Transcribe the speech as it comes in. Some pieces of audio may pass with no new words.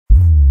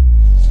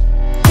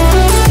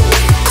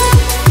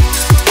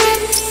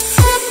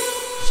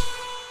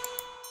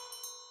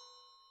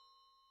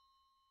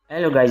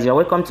Hello guys, you're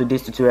welcome to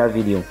this tutorial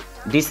video.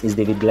 This is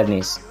David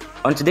Gladness.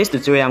 On today's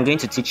tutorial, I'm going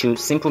to teach you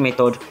simple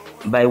method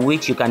by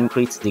which you can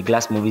create the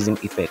glass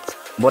Morphism effect.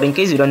 But in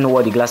case you don't know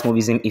what the glass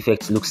Morphism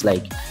effect looks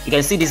like, you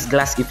can see this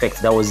glass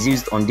effect that was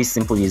used on this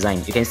simple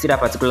design. You can see that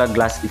particular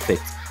glass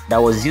effect that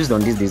was used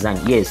on this design.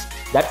 Yes,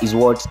 that is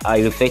what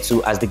I refer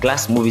to as the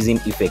glass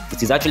Morphism effect.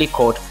 It is actually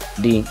called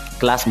the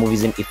glass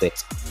Morphism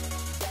effect.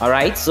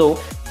 Alright, so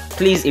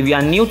please, if you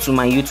are new to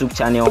my YouTube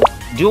channel,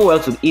 do well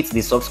to hit the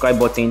subscribe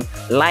button,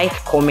 like,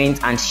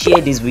 comment and share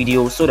this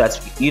video so that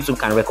YouTube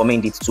can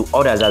recommend it to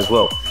others as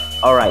well.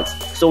 Alright,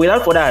 so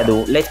without further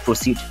ado, let's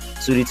proceed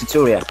to the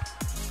tutorial.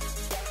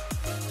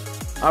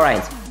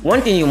 Alright, one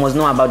thing you must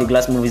know about the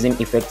glass Morphism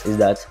effect is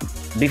that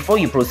before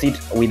you proceed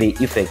with the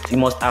effect, you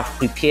must have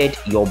prepared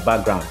your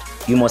background.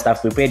 If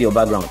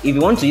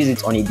you want to use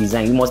it on a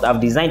design, you must have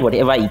designed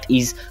whatever it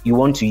is you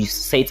want to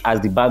set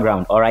as the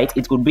background. All right,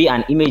 it could be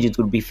an image, it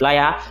could be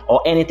flyer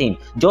or anything.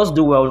 Just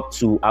do well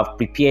to have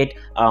prepared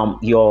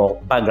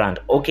your background.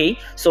 Okay,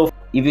 so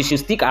if you should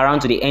stick around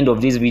to the end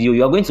of this video,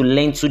 you are going to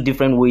learn two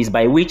different ways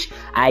by which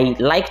I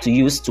like to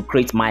use to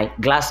create my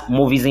glass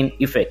Morphism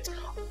effect.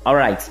 All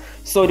right,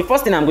 so the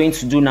first thing I'm going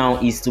to do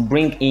now is to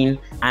bring in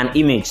an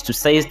image to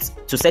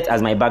set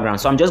as my background.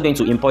 So I'm just going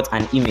to import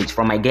an image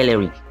from my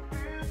gallery.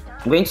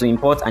 I'm going to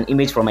import an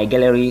image from my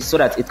gallery so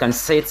that it can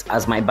set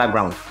as my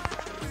background.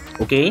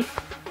 Okay,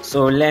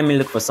 so let me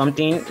look for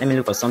something.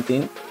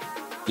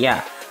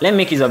 Yeah, let me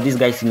make use of this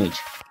guy's image.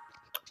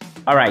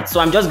 All right,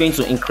 so I'm just going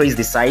to increase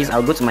the size.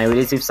 I'll go to my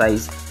relative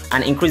size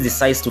and increase the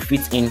size to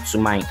fit into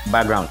my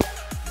background.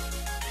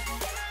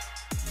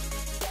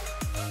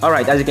 All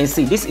right, as you can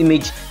see, this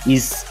image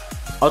is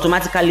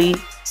automatically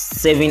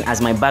saving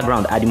as my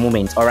background at the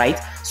moment. All right,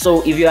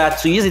 so if you are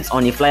to use it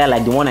on a flyer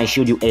like the one I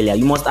showed you earlier,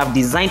 you must have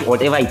designed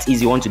whatever it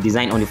is you want to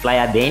design on the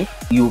flyer. Then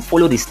you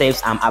follow the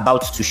steps I'm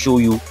about to show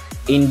you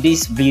in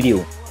this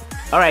video.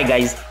 All right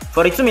guys,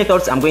 for the two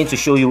methods I'm going to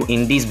show you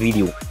in this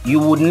video, you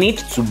would need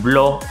to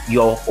blur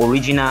your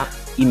original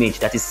image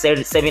that is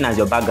serving as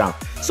your background.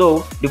 So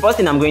the first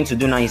thing I'm going to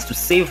do now is to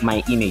save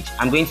my image.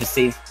 I'm going to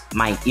save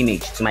my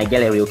image to my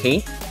gallery.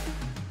 Okay,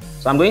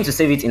 so I'm going to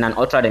save it in an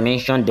ultra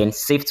dimension, then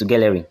save to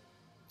gallery.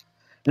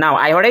 Now,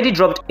 I already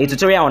dropped a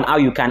tutorial on how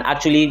you can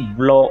actually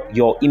blur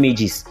your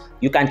images.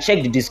 You can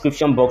check the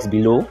description box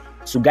below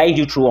to guide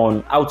you through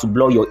on how to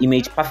blur your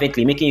image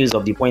perfectly, making use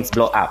of the Point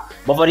Blur app.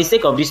 But for the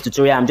sake of this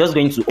tutorial, I'm just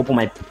going to open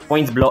my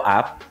Point Blur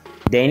app.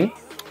 Then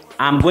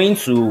I'm going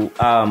to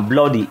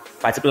blur the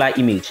particular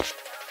image.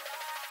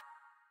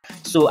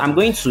 So I'm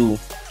going to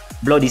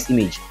blur this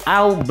image.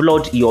 How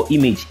blurred your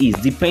image is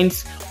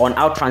depends on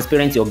how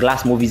transparent your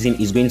glass Morphism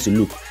is going to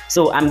look.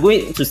 So I'm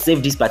going to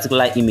save this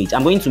particular image.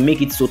 I'm going to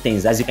make it so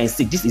tense. As you can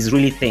see, this is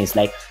really tense.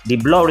 Like the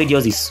blur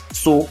radius is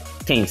so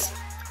tense.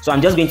 So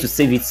I'm just going to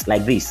save it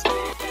like this.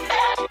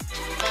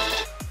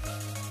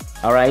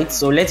 All right,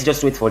 so let's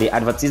just wait for the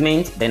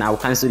advertisement. Then I'll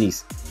cancel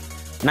this.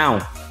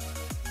 Now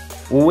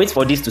we'll wait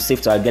for this to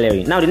save to our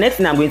gallery. Now the next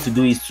thing I'm going to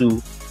do is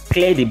to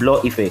clear the blur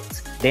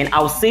effect. Then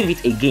I'll save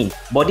it again,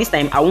 but this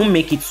time I won't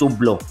make it so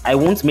blur. I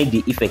won't make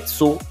the effect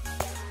so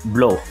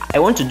blur. I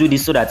want to do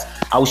this so that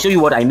I'll show you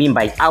what I mean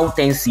by how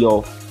tense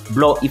your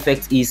blur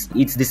effect is.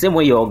 It's the same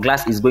way your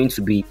glass is going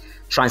to be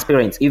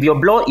transparent. If your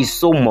blur is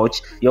so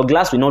much, your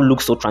glass will not look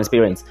so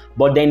transparent.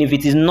 But then if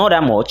it is not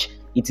that much,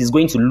 it is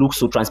going to look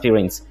so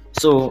transparent.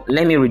 So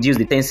let me reduce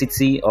the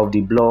intensity of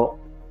the blur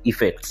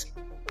effect.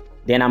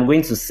 Then I'm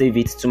going to save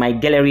it to my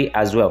gallery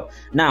as well.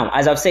 Now,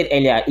 as I've said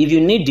earlier, if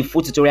you need the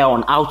full tutorial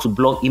on how to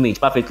blur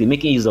image perfectly,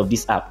 making use of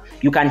this app,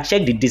 you can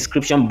check the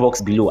description box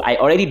below. I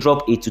already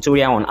dropped a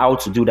tutorial on how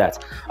to do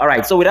that. All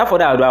right, so without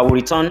further ado, I will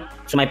return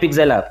to my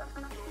Pixellab.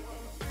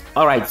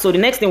 All right, so the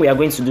next thing we are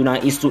going to do now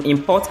is to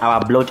import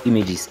our blurred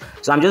images.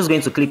 So I'm just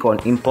going to click on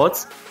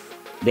import.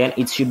 Then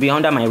it should be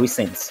under my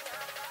recents.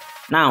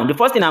 Now, the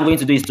first thing I'm going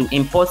to do is to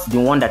import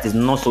the one that is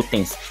not so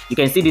tense. You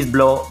can see this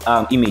blur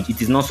image,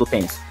 it is not so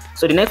tense.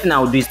 So the next thing I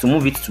will do is to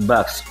move it to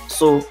back.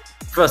 So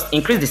first,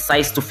 increase the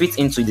size to fit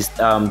into this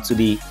to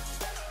the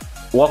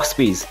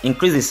workspace.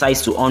 Increase the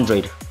size to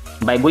 100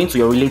 by going to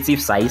your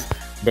relative size,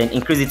 then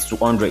increase it to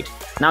 100.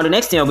 Now the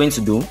next thing you're going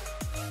to do,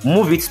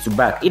 move it to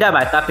back, either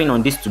by tapping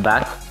on this to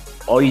back,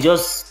 or you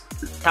just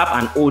tap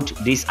and hold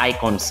these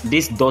icons,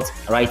 this dot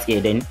right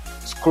here, then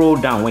scroll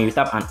down when you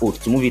tap and hold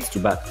to move it to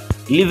back,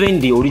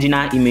 leaving the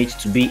original image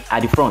to be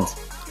at the front.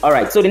 All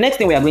right, so the next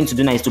thing we are going to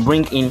do now is to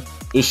bring in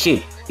a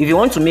shape. If you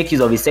want to make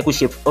use of a circle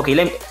shape, okay,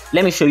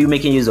 let me show you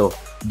making use of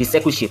the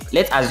circle shape.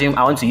 Let's assume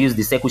I want to use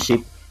the circle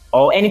shape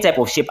or any type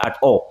of shape at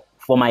all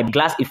for my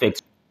glass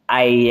effect.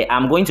 I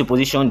am going to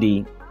position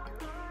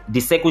the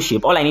circle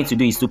shape. All I need to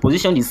do is to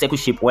position the circle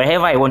shape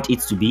wherever I want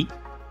it to be.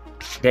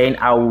 Then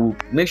I will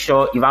make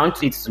sure if I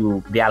want it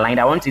to be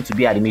aligned, I want it to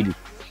be at the middle.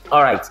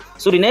 All right,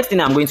 so the next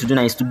thing I'm going to do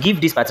now is to give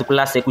this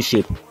particular circle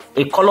shape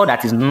a color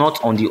that is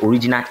not on the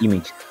original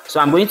image. So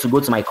I'm going to go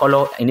to my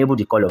color, enable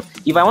the color.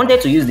 If I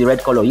wanted to use the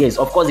red color, yes,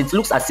 of course, it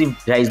looks as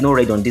if there is no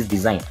red on this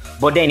design.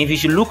 But then if you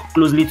should look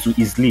closely to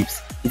his lips,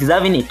 it is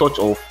having a touch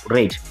of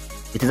red.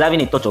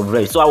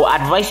 So I will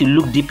advise you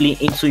look deeply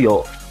into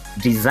your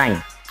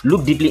design,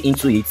 look deeply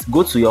into it,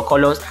 go to your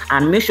colors,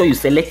 and make sure you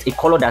select a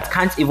color that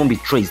can't even be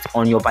traced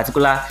on your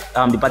particular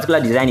the particular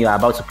design you are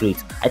about to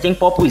create. I think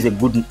purple is a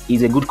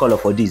good color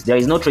for this. There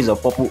is no trace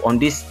of purple on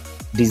this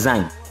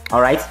design.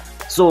 All right,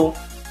 so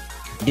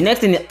the next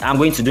thing I'm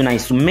going to do now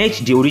is to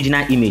merge the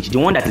original image, the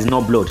one that is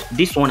not blurred,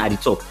 this one at the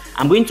top.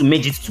 I'm going to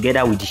merge it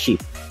together with the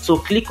shape. So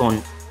click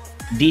on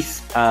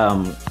this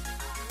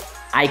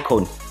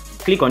icon.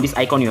 Click on this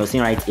icon you're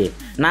seeing right here.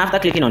 Now after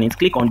clicking on it,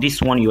 click on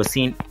this one you're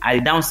seeing at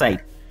the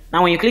downside.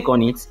 Now when you click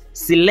on it,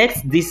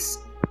 select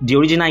the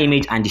original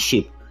image and the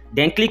shape.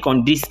 Then click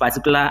on this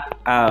particular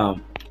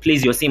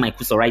place you're seeing my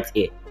cursor right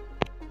here.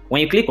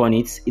 When you click on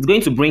it, it's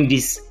going to bring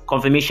this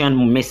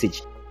confirmation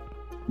message.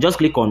 Just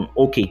click on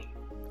OK.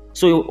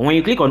 So when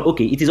you click on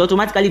OK, it is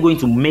automatically going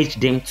to merge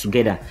them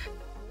together.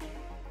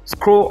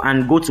 Scroll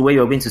and go to where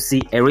you're going to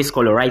see erase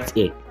color right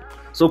here.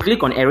 So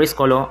click on erase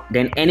color,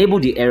 then enable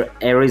the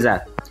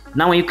eraser.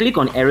 Now when you click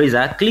on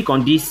eraser, click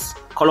on this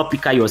color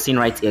picker you're seeing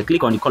right here.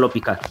 Click on the color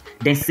picker,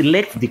 then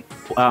select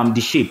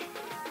the shape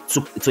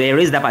to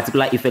erase that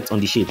particular effect on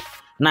the shape.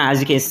 Now as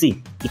you can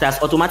see, it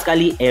has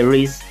automatically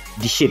erased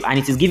the shape and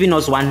it is giving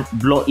us one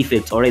blur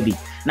effect already.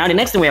 Now the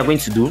next thing we are going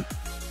to do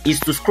is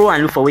to scroll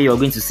and look for where you're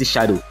going to see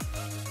shadow.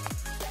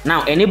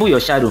 Now enable your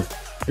shadow.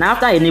 Now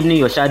after enabling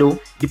your shadow,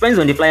 depends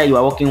on the flyer you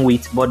are working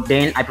with, but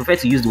then I prefer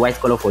to use the white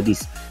color for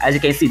this. As you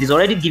can see, it is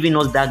already giving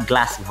us that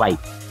glass vibe.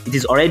 It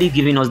is already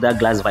giving us that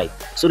glass vibe.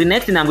 So the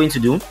next thing I'm going to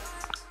do,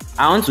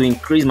 I want to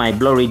increase my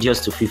blur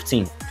radius to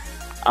 15.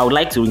 I would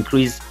like to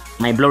increase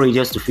my blur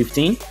radius to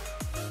 15.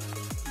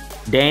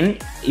 Then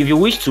if you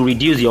wish to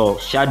reduce your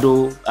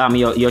shadow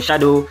your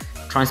shadow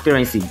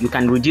transparency, you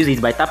can reduce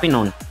it by tapping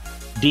on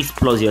this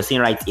plus you're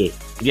seeing right here.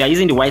 If you are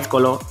using the white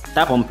color,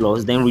 tap on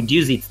plus, then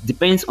reduce it.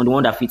 Depends on the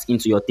one that fits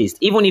into your taste,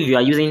 even if you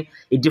are using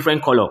a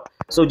different color.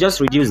 So just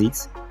reduce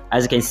it.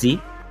 As you can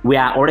see, we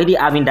are already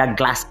having that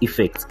glass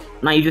effect.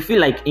 Now if you feel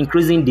like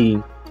increasing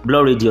the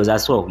blur radius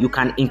as well, you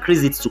can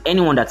increase it to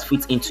anyone that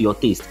fits into your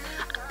taste.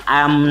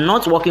 I'm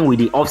not working with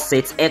the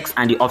offset X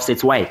and the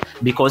offset Y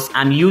because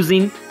I'm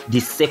using the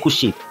circle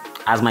shape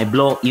as my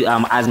blur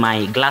as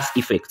my glass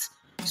effect.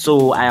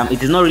 So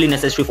it is not really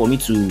necessary for me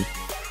to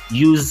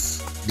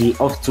use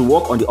to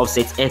work on the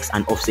offset X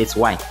and offset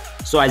Y.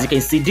 So as you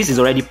can see, this is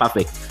already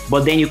perfect,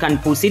 but then you can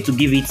proceed to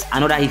give it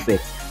another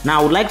effect. Now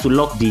I would like to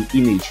lock the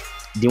image,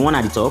 the one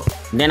at the top,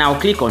 then I'll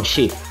click on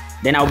shape,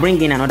 then I'll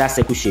bring in another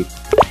circle shape.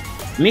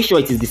 Make sure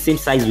it is the same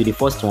size with the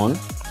first one,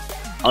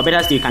 or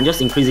better still, you can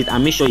just increase it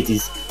and make sure it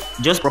is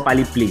just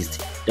properly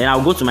placed. Then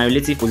I'll go to my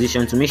relative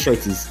position to make sure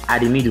it is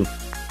at the middle.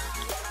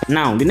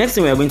 Now the next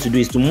thing we are going to do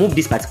is to move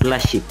this particular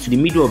shape to the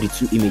middle of the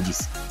two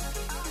images.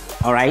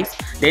 Alright,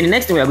 then the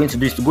next thing we are going to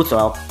do is to go to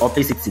our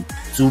opacity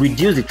to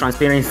reduce the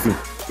transparency.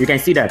 You can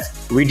see that,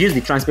 reduce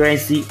the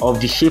transparency of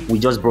the shape we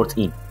just brought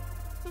in.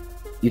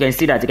 You can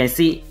see that, you can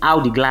see how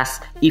the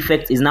glass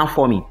effect is now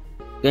forming.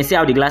 You can see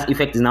how the glass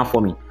effect is now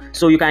forming.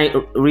 So you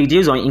can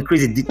reduce or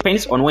increase it,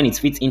 depends on when it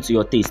fits into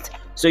your taste.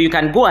 So you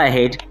can go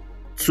ahead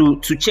to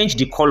change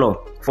the color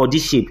for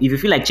this shape. If you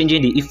feel like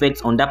changing the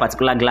effect on that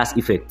particular glass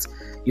effect,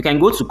 you can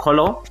go to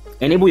color,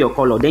 enable your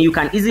color, then you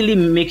can easily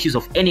make use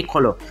of any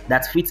color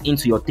that fits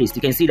into your taste.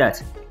 You can see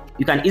that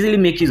you can easily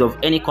make use of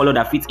any color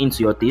that fits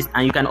into your taste,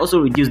 and you can also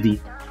reduce the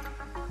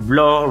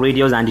blur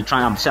radius and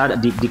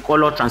the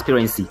color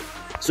transparency.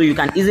 So you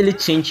can easily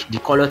change the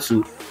color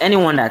to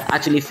anyone that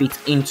actually fits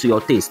into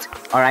your taste.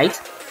 All right,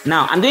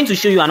 now I'm going to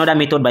show you another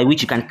method by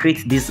which you can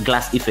create this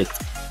glass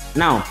effect.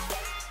 Now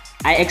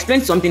I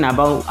explained something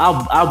about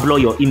how blur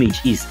your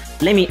image is.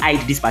 Let me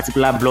hide this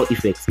particular blur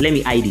effect. Let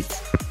me hide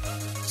it.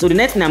 So the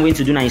next thing I'm going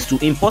to do now is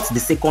to import the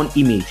second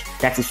image,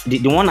 that is the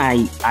one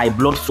I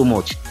blurred so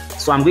much.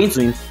 So I'm going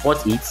to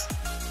import it,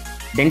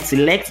 then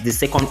select the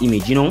second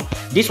image. You know,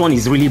 this one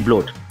is really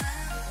blurred.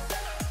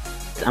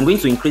 I'm going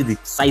to increase the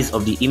size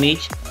of the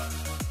image,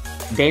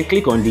 then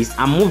click on this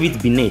and move it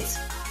beneath.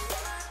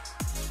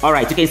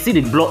 Alright, you can see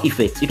the blur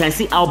effect. You can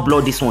see how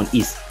blurred this one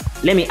is.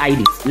 Let me hide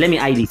it. Let me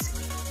hide it.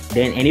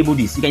 Then enable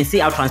this. You can see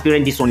how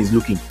transparent this one is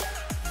looking.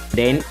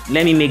 Then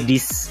let me make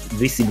this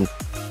visible.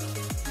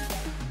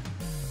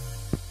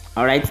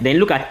 Alright, then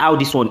look at how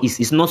this one is.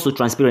 It's not so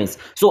transparent.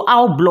 So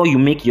how blur you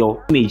make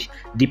your image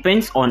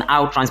depends on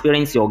how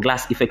transparent your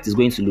glass effect is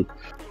going to look.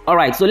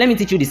 Alright, so let me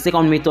teach you the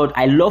second method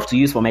I love to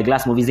use for my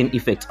glass Morphism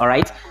effect.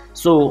 Alright,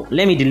 so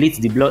let me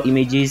delete the blur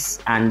images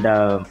and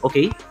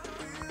okay,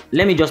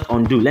 let me just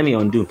undo. Let me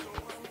undo.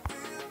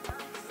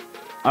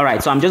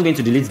 Alright, so I'm just going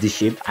to delete the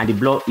shape and the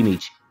blur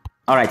image.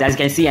 Alright, as you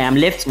can see, I am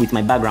left with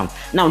my background.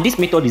 Now this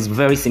method is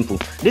very simple.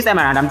 This time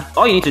around,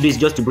 all you need to do is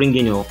just to bring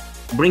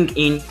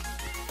in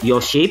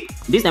your shape.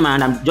 This time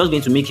around, I'm just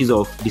going to make use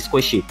of the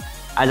square shape.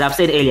 As I've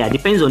said earlier, it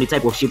depends on the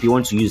type of shape you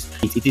want to use.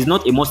 It is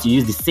not a must to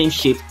use the same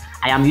shape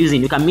I am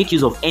using. You can make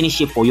use of any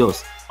shape for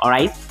yours.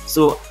 Alright,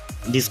 so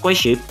the square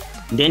shape.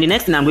 Then the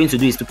next thing I'm going to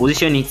do is to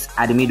position it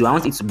at the middle. I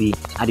want it to be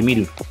at the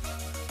middle.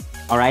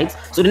 Alright,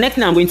 so the next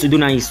thing I'm going to do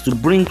now is to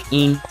bring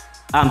in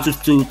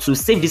to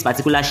save this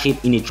particular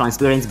shape in a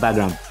transparent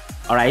background.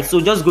 Alright, so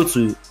just go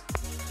to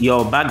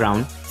your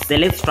background,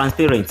 select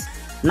transparent.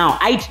 Now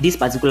hide this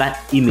particular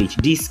image,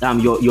 this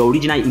your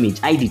original image,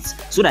 hide it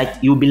so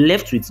that you'll be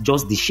left with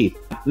just the shape.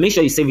 Make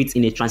sure you save it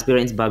in a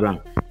transparent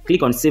background.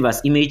 Click on save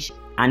as image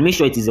and make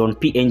sure it is on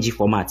PNG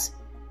format.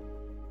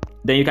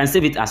 Then you can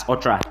save it as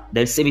Ultra,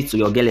 then save it to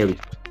your gallery.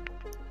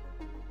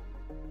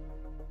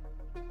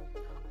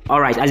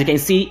 Alright, as you can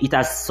see, it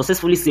has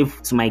successfully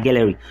saved to my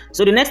gallery.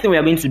 So the next thing we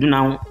are going to do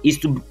now is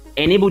to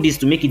enable this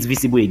to make it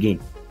visible again.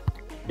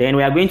 Then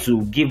we are going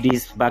to give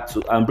this back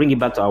to bring it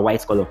back to our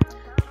white color.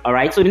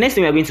 Alright, so the next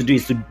thing we are going to do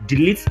is to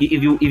delete.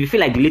 If you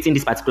feel like deleting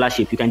this particular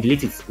shape, you can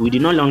delete it. We do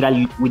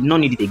not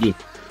need it again.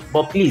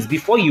 But please,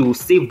 before you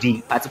save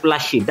the particular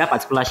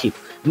shape,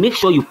 make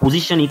sure you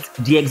position it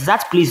the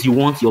exact place you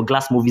want your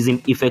glass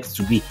Morphism effect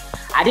to be.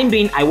 I didn't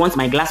mean I want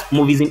my glass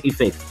Morphism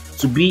effect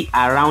to be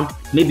around,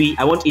 maybe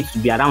I want it to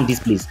be around this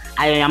place.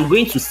 I am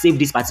going to save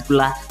this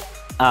particular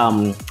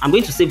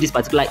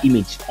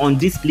image on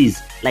this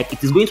place. Like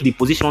it is going to be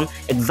positioned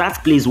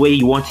exact place where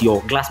you want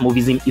your glass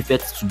Morphism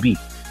effect to be.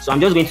 So I'm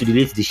just going to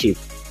delete the shape.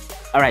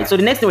 Alright, so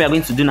the next thing we are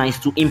going to do now is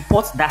to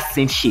import that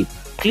same shape.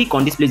 Click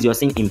on this place you're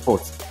saying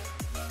import.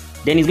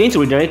 Then it's going to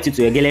redirect you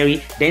to your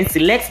gallery. Then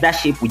select that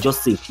shape we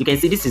just saved. You can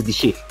see this is the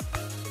shape.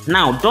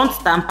 Now don't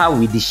tamper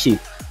with the shape.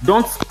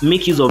 Don't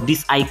make use of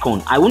this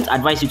icon. I won't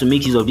advise you to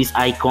make use of this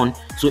icon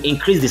to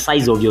increase the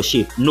size of your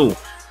shape. No.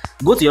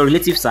 Go to your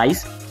relative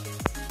size.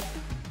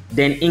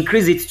 Then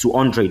increase it to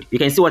 100. You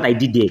can see what I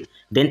did there.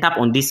 Then tap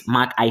on this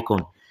mark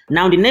icon.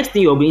 Now the next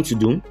thing you're going to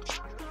do,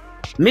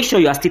 make sure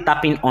you are still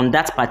tapping on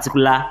that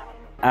particular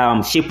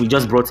shape we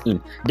just brought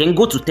in. Then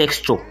go to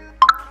texture.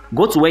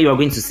 Go to where you are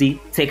going to see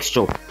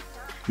texture.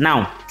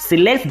 Now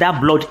select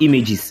that blurred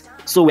images.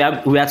 So we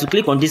are to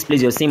click on this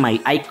place. You're seeing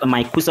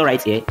my cursor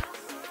right here.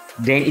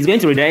 Then it's going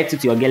to redirect you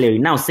to your gallery.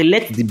 Now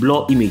select the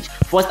blur image.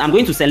 First, I'm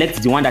going to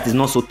select the one that is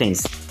not so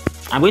tense.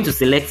 I'm going to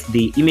select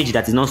the image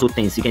that is not so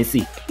tense. You can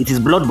see it is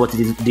blurred, but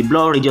the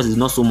blur radius is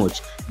not so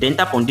much. Then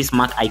tap on this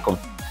mark icon.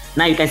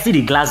 Now you can see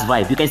the glass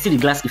vibe. You can see the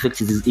glass effect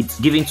it's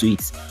giving to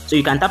it. So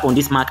you can tap on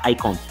this mark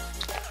icon.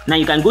 Now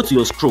you can go to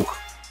your stroke.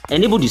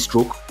 Enable the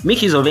stroke.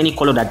 Make use of any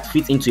color that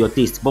fits into your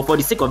taste. But for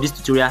the sake of this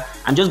tutorial,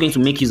 I'm just going to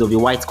make use of a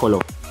white color.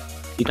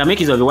 You can make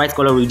use of a white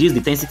color, reduce the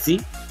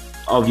intensity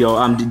of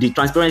your the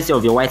transparency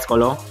of your white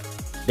color.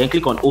 Then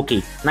click on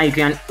OK. Now you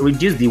can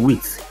reduce the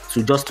width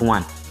to just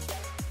 1.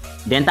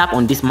 Then tap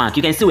on this mark.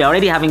 You can see we're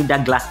already having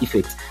that glass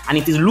effect, and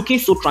it is looking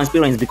so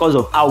transparent because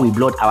of how we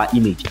blurred our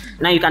image.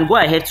 Now you can go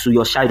ahead to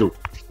your shadow.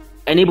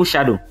 Enable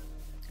shadow.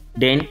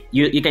 Then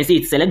you can see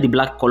it select the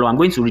black color. I'm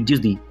going to reduce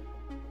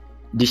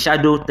the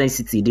shadow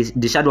density,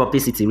 the shadow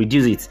opacity,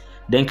 reduce it.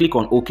 Then click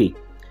on OK.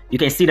 You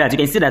can see that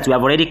we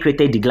have already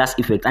created the glass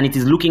effect, and it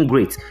is looking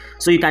great.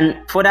 So you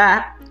can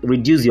further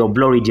reduce your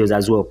blur radius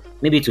as well,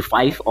 maybe to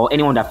 5 or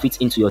anyone that fits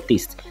into your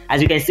taste. As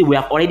you can see, we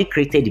have already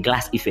created the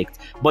glass effect.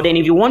 But then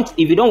if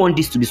you don't want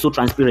this to be so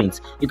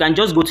transparent, you can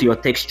just go to your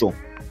texture.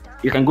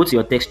 You can go to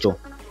your texture,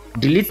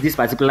 delete this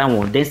particular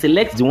one, then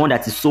select the one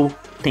that is so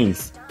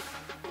tense.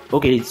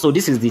 Okay, so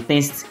this is the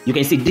tense. You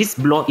can see this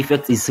blur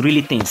effect is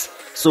really tense.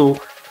 So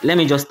let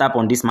me just tap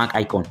on this mark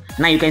icon.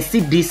 Now you can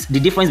see the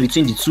difference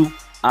between the two,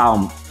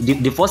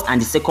 the first and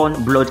the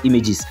second blurred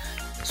images.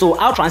 So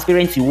how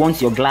transparent you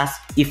want your glass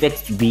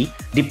effect to be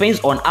depends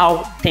on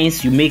how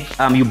tense you make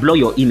you blur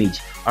your image.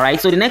 All right,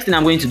 so the next thing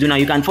I'm going to do now,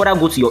 you can further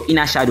go to your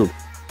inner shadow.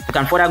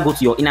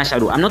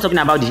 I'm not talking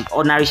about the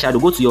ordinary shadow.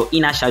 Go to your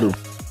inner shadow.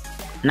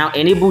 Now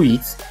enable it.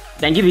 You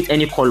can give it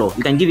any color.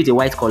 You can give it a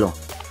white color.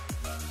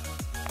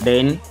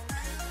 Then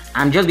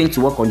I'm just going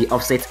to work on the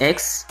offset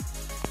X.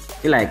 I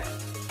feel like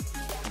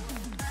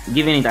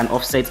giving it an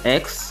offset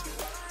X.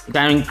 You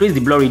can increase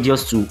the blur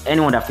radius to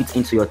anyone that fits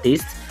into your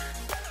taste.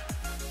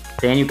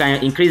 Then you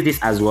can increase this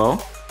as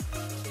well.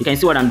 You can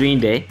see what I'm doing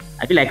there.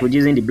 I feel like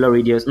reducing the blur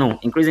radius. No,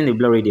 increasing the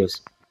blur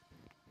radius.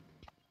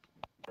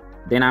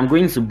 Then I'm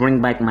going to bring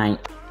back my...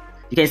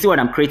 You can see what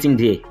I'm creating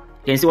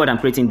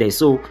there.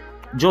 So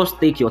just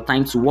take your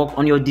time to work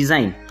on your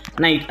design.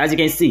 Now, as you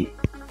can see,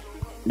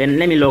 then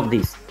let me lock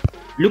this.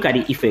 Look at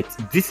the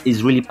effect. This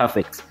is really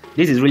perfect.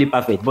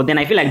 But then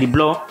I feel like the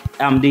blur,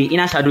 the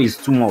inner shadow is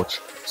too much.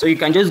 So you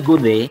can just go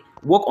there,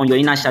 work on your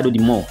inner shadow the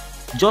more.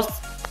 Just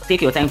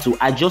take your time to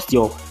adjust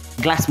your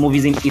glass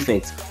Morphism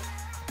effect.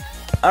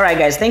 Alright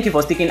guys, thank you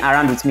for sticking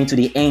around with me to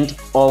the end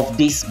of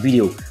this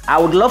video. I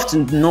would love to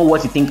know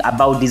what you think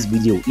about this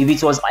video. If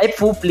it was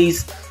helpful,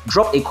 please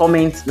drop a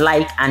comment,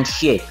 like and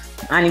share.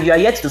 And if you are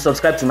yet to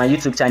subscribe to my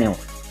YouTube channel,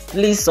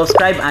 please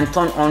subscribe and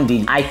turn on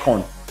the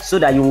icon so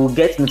that you will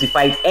get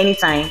notified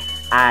anytime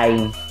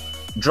I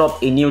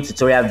drop a new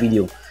tutorial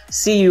video.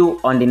 See you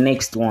on the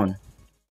next one.